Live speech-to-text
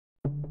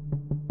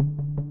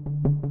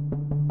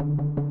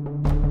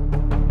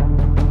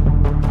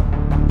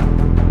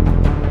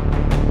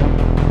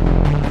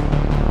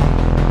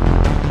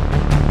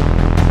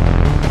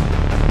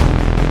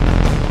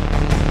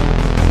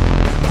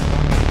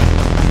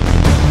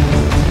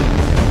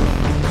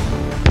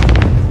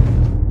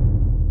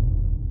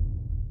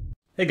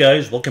Hey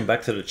guys, welcome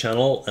back to the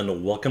channel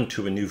and welcome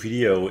to a new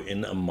video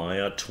in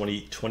Maya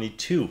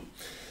 2022.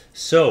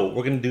 So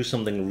we're going to do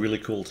something really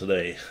cool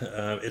today.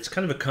 It's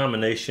kind of a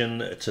combination.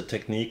 It's a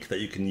technique that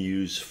you can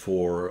use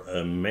for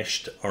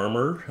meshed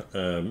armor,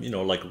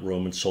 like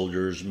Roman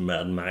soldiers,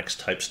 Mad Max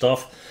type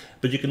stuff.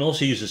 But you can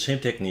also use the same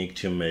technique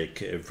to make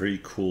very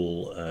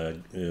cool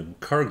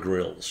car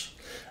grills.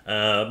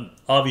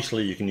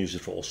 Obviously you can use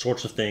it for all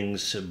sorts of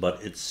things, but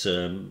it's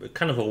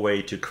kind of a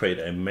way to create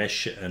a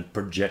mesh and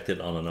project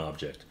it on an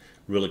object.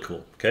 Really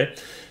cool. Okay,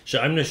 so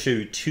I'm going to show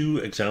you two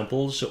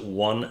examples,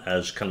 one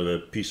as kind of a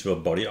piece of a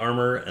body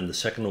armor and the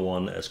second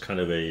one as kind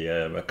of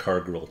a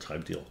car grill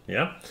type deal.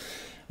 Yeah,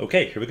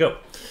 okay, here we go.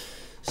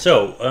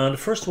 So the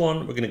first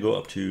one, we're going to go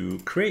up to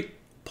create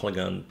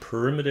polygon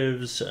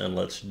primitives and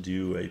let's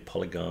do a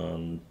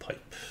polygon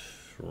pipe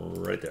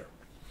right there.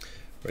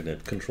 We're going to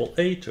hit Control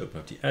A to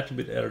open up the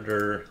attribute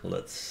editor.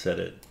 Let's set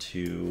it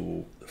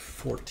to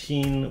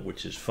 14,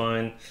 which is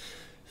fine.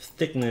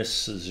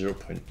 Thickness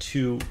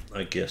 0.2,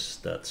 I guess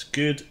that's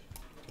good.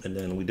 And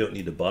then we don't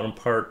need the bottom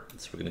part,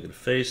 so we're going to go to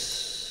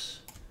face,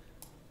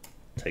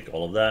 take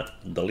all of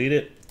that, delete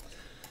it.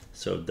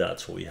 So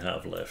that's what we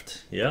have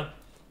left. Yeah,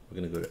 we're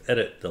going to go to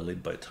edit,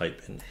 delete by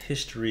type in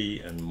history,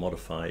 and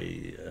modify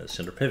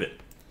center pivot.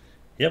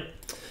 Yep.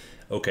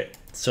 Okay,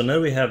 so now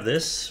we have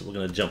this. We're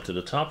going to jump to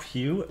the top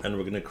view and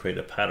we're going to create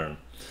a pattern.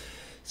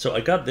 So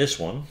I got this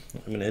one.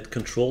 I'm going to hit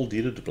Control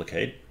D to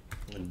duplicate,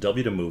 and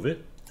W to move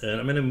it, and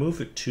I'm going to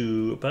move it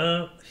to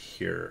about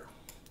here.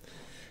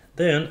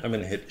 Then I'm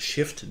going to hit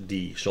Shift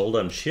D. So hold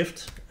down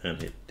Shift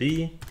and hit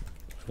D.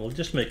 We'll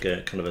just make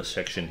a kind of a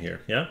section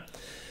here. Yeah,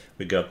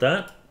 we got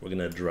that. We're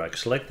going to drag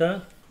select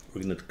that.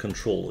 We're going to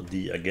Control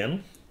D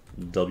again,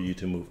 W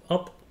to move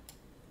up.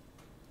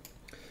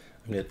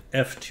 I'm going to hit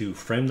F to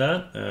frame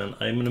that, and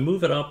I'm going to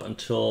move it up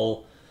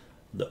until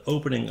the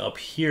opening up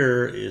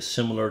here is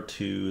similar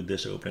to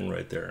this opening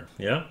right there.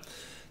 Yeah,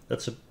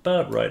 that's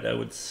about right, I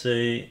would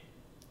say.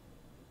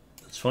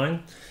 That's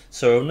fine.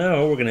 So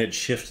now we're going to hit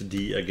Shift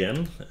D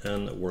again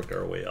and work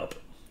our way up.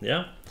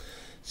 Yeah,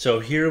 so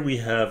here we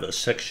have a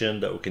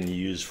section that we can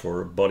use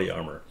for body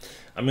armor.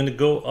 I'm going to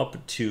go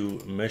up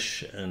to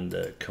mesh and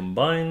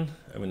combine.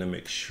 I'm going to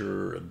make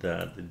sure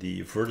that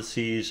the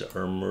vertices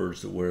are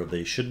merged where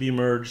they should be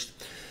merged.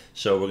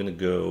 So we're going to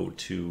go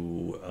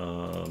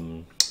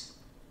to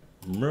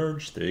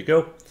merge. There you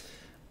go.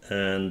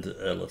 And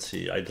let's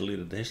see, I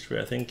deleted the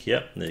history, I think.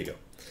 Yeah, there you go.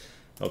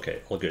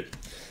 Okay, all good.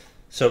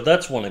 So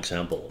that's one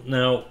example.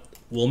 Now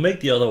we'll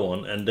make the other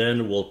one and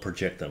then we'll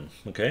project them.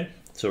 Okay,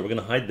 so we're going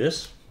to hide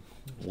this.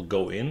 We'll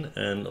go in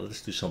and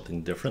let's do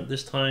something different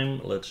this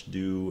time. Let's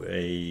do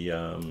a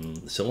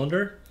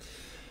cylinder.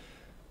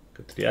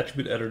 Go to the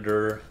attribute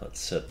editor. Let's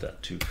set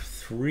that to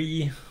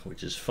 3,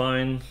 which is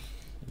fine.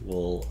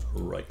 We'll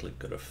right click,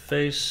 go to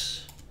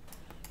face,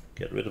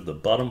 get rid of the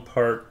bottom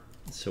part.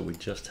 So we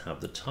just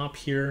have the top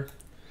here.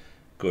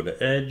 Go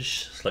to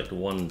edge, select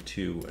 1,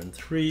 2, and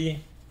 3.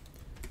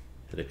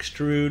 Hit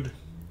extrude.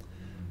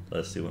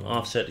 Let's do an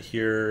offset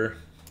here.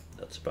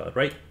 That's about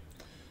right.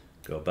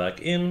 Go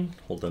back in,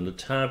 hold down the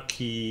tab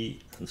key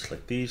and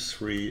select these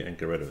 3 and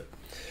get rid of it.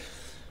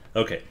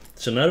 Okay,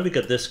 so now that we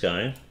got this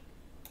guy,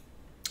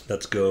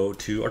 let's go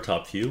to our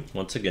top view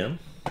once again.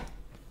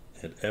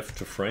 Hit F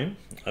to frame.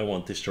 I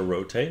want this to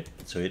rotate,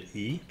 so hit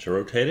E to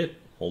rotate it.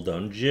 Hold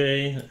down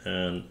J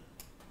and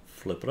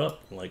flip it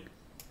up like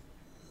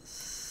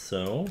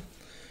so.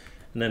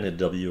 And then hit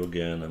W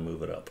again and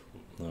move it up.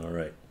 All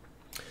right.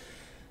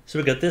 So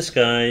we got this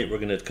guy. We're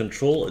going to hit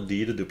Control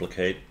D to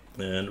duplicate,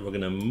 and we're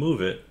going to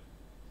move it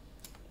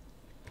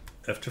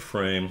F to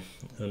frame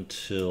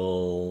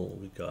until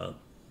we got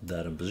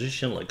that in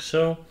position like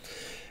so,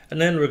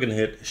 and then we're going to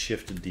hit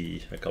Shift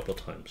D a couple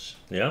of times.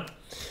 Yeah,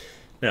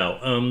 now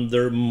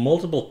there are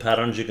multiple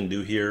patterns you can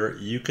do here.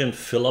 You can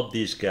fill up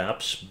these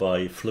gaps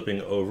by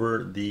flipping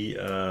over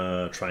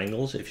the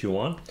triangles if you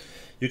want.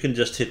 You can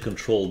just hit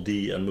Control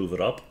D and move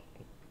it up,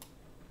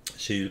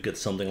 so you get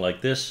something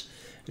like this.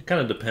 It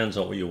kind of depends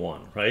on what you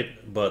want,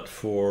 right? But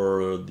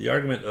for the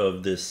argument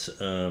of this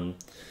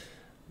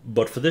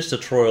but for this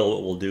tutorial,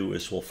 what we'll do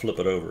is we'll flip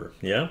it over.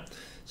 Yeah,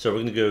 so we're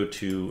going to go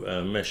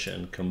to mesh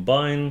and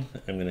combine.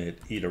 I'm going to hit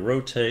E to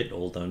rotate,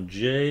 hold down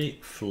J,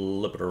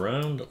 flip it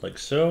around like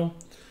so.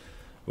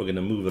 We're going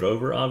to move it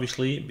over,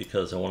 obviously,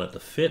 because I want it to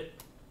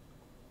fit.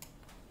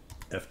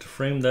 F to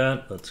frame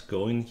that. Let's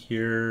go in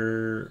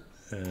here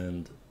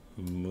and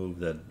move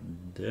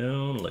that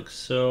down like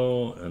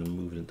so and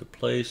move it into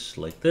place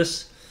like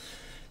this.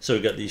 So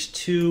we got these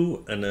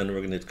two, and then we're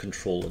going to hit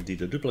Control D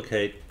to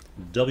duplicate,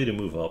 W to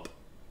move up.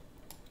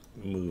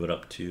 Move it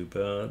up to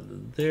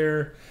about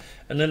there,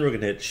 and then we're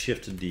going to hit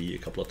Shift D a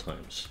couple of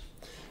times.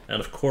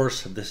 And of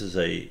course, this is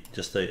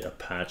just a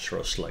patch or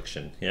a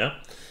selection. Yeah,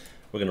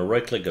 we're going to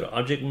right click, go to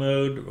object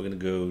mode. We're going to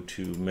go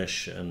to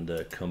mesh and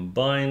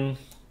combine.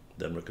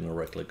 Then we're going to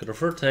right click, go to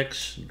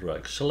vertex,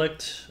 drag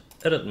select,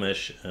 edit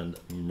mesh, and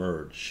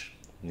merge.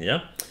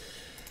 Yeah,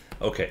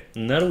 okay,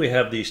 now that we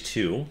have these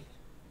two,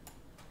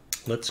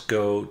 let's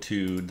go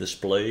to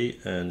display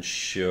and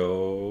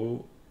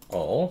show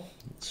all.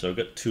 So I've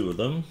got 2 of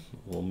them.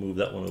 We'll move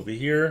that one over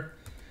here,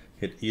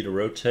 hit E to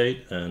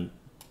rotate and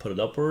put it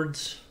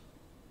upwards.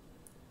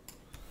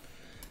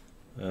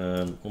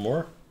 And one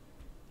more.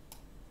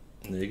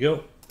 There you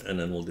go. And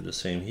then we'll do the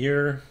same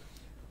here.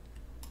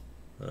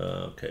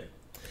 Okay.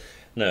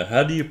 Now,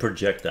 how do you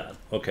project that?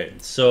 Okay,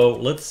 so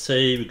let's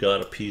say we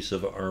got a piece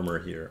of armor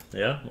here,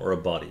 yeah, or a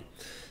body.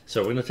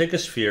 So we're going to take a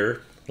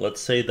sphere.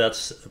 Let's say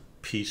that's a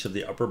piece of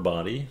the upper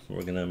body.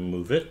 We're going to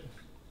move it.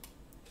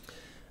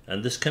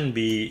 And this can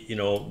be, you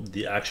know,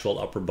 the actual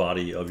upper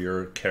body of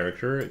your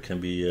character. It can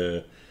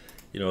be,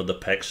 you know, the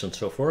pecs and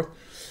so forth.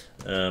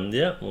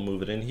 Yeah, we'll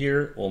move it in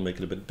here. We'll make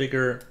it a bit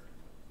bigger.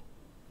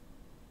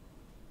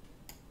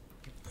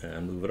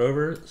 And move it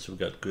over. So we've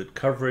got good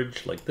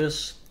coverage like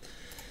this.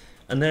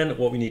 And then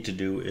what we need to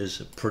do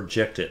is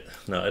project it.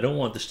 Now, I don't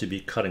want this to be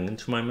cutting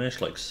into my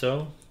mesh like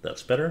so.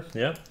 That's better,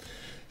 yeah.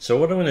 So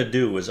what I'm going to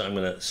do is I'm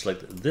going to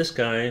select this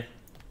guy,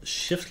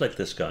 shift select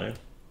this guy,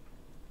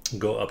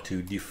 go up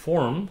to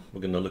deform.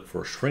 We're going to look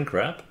for shrink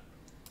wrap,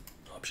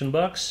 option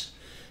box,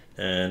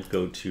 and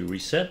go to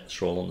reset,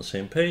 scroll on the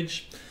same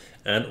page.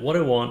 And what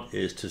I want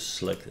is to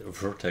select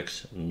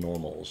vertex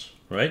normals,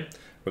 right?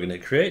 We're going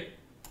to create.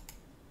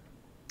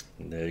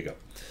 There you go.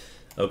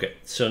 Okay,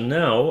 so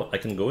now I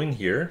can go in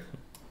here,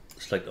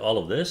 select all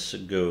of this,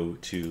 go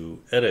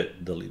to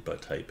edit, delete by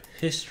type,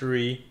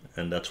 history,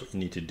 and that's what you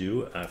need to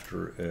do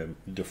after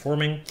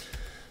deforming.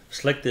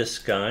 Select this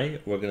guy.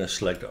 We're going to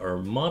select our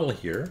model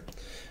here,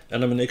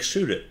 and I'm going to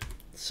extrude it.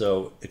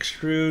 So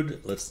extrude,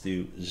 let's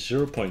do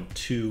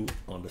 0.2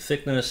 on the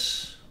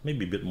thickness,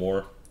 maybe a bit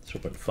more,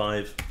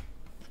 0.5.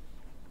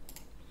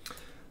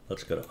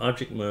 Let's go to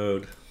object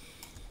mode,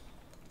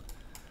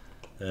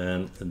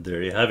 and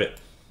there you have it.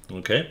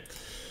 Okay,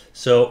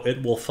 so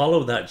it will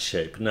follow that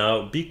shape.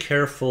 Now be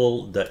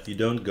careful that you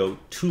don't go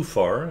too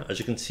far. As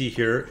you can see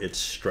here, it's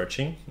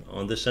stretching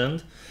on this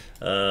end,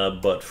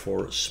 but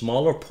for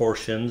smaller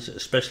portions,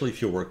 especially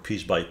if you work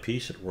piece by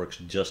piece, it works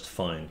just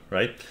fine,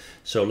 right?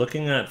 So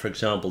looking at, for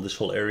example, this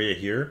whole area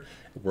here,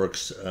 it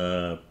works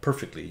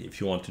perfectly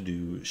if you want to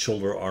do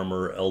shoulder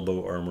armor,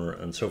 elbow armor,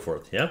 and so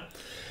forth, yeah?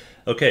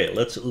 Okay,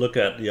 let's look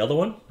at the other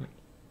one,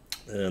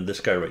 this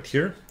guy right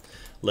here.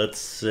 Let's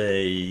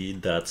say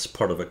that's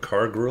part of a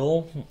car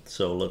grille,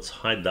 so let's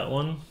hide that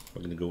one.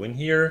 We're going to go in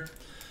here.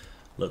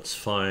 Let's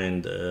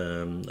find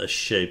a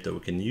shape that we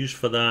can use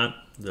for that.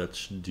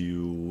 Let's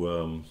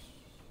do,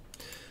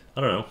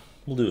 I don't know,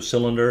 we'll do a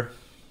cylinder.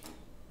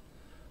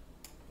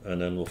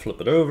 And then we'll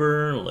flip it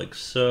over like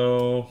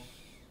so.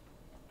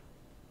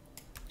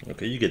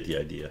 Okay, you get the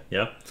idea,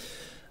 yeah?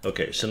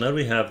 Okay, so now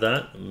we have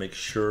that. Make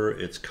sure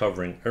it's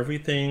covering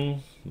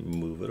everything.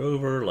 Move it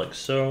over like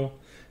so.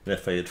 And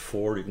if I hit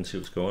 4, you can see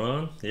what's going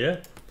on.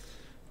 Yeah.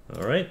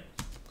 All right.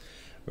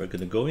 We're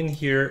going to go in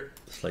here,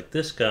 select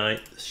this guy,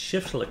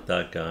 shift select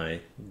that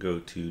guy, go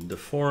to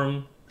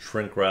deform,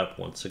 shrink wrap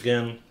once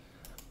again,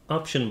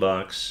 option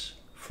box,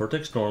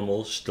 vertex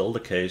normal, still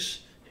the case,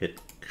 hit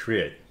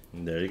create.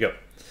 And there you go.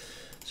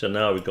 So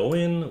now we go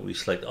in, we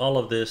select all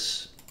of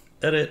this,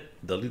 edit,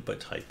 delete by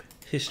type,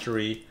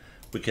 history.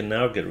 We can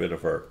now get rid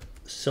of our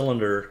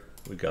cylinder.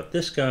 We got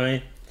this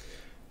guy.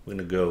 We're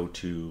going to go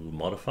to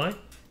modify.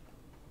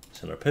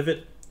 Center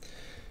pivot,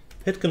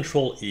 hit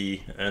Control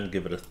E and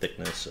give it a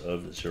thickness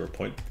of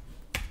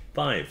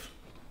 0.5.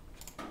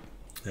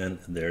 And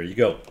there you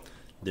go.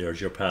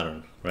 There's your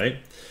pattern, right?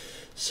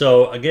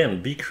 So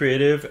again, be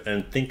creative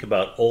and think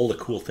about all the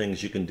cool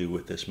things you can do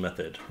with this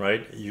method,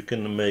 right? You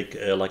can make,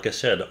 like I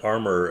said,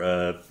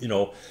 armor, you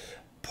know,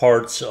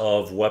 parts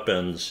of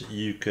weapons.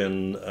 You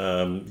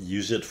can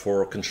use it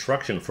for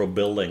construction, for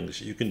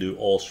buildings. You can do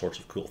all sorts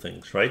of cool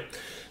things, right?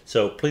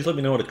 So please let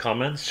me know in the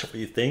comments what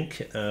you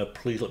think.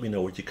 Please let me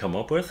know what you come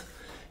up with.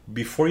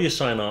 Before you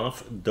sign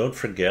off, don't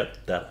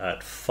forget that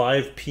at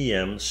 5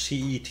 p.m.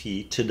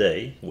 CET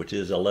today, which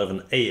is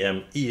 11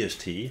 a.m.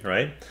 EST,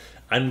 right?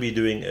 I'm going to be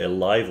doing a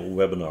live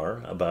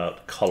webinar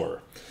about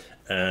color.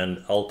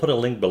 And I'll put a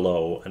link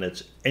below, and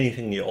it's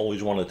anything you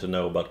always wanted to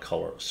know about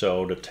color.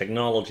 So the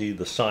technology,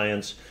 the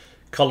science,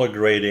 color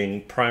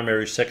grading,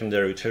 primary,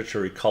 secondary,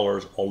 tertiary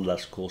colors, all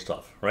that cool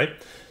stuff, right?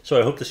 So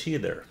I hope to see you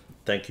there.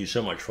 Thank you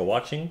so much for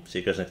watching. See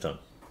you guys next time.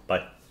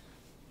 Bye.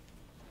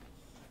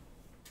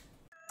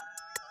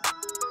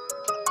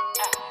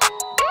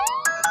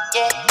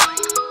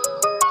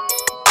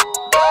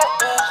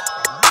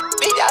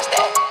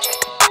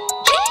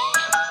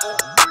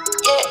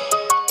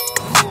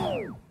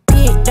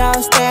 Big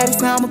dog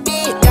status, I'm a big